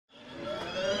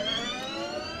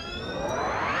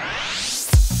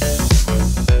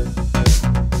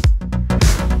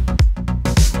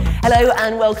Hello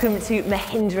and welcome to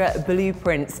Mahindra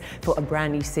Blueprints for a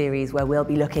brand new series where we'll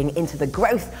be looking into the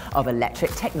growth of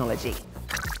electric technology.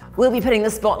 We'll be putting the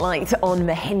spotlight on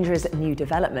Mahindra's new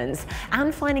developments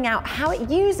and finding out how it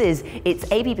uses its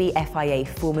ABB FIA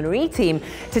Formula E team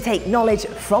to take knowledge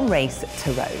from race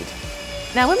to road.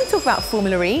 Now, when we talk about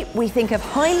Formula E, we think of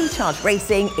highly charged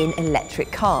racing in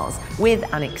electric cars with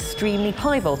an extremely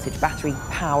high voltage battery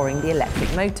powering the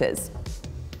electric motors.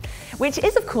 Which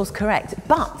is of course correct,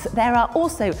 but there are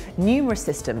also numerous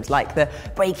systems like the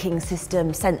braking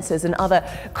system, sensors and other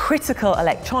critical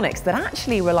electronics that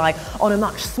actually rely on a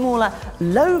much smaller,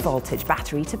 low voltage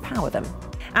battery to power them.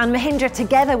 And Mahindra,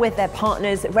 together with their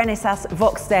partners Renesas,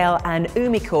 Voxdale and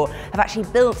Umicore, have actually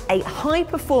built a high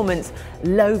performance,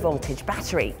 low voltage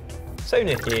battery. So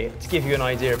Nikki, to give you an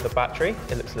idea of the battery,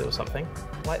 it looks a little something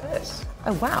like this.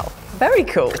 Oh wow, very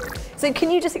cool. So can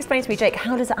you just explain to me, Jake,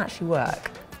 how does it actually work?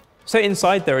 So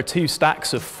inside there are two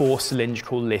stacks of 4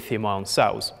 cylindrical lithium-ion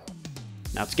cells.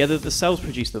 Now together the cells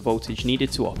produce the voltage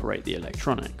needed to operate the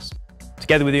electronics.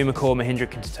 Together with Umicore, Mahindra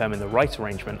can determine the right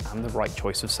arrangement and the right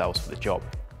choice of cells for the job.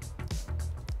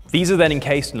 These are then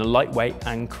encased in a lightweight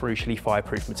and crucially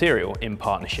fireproof material in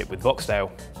partnership with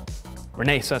Voxdale.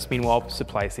 Renesas meanwhile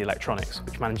supplies the electronics,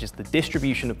 which manages the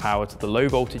distribution of power to the low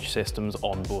voltage systems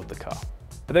on board the car.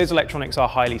 But those electronics are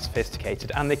highly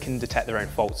sophisticated and they can detect their own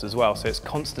faults as well, so it's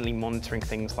constantly monitoring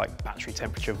things like battery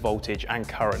temperature, voltage and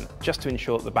current, just to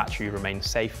ensure that the battery remains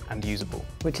safe and usable.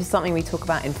 Which is something we talk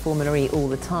about in Formula E all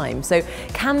the time. So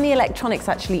can the electronics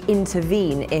actually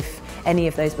intervene if any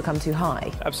of those become too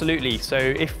high? Absolutely. So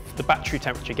if the battery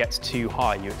temperature gets too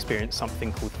high, you experience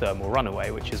something called thermal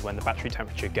runaway, which is when the battery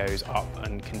temperature goes up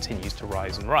and continues to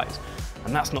rise and rise.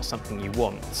 And that's not something you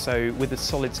want. So with a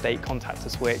solid state contactor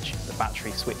switch, the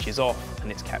battery switches off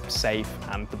and it's kept safe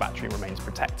and the battery remains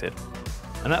protected.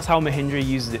 And that's how Mahindra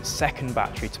uses its second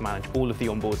battery to manage all of the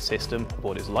onboard system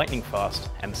aboard its lightning-fast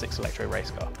M6 Electro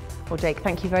race car. Well, Jake,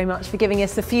 thank you very much for giving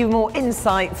us a few more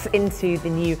insights into the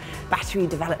new battery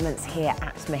developments here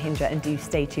at Mahindra, and do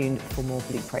stay tuned for more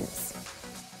blueprints.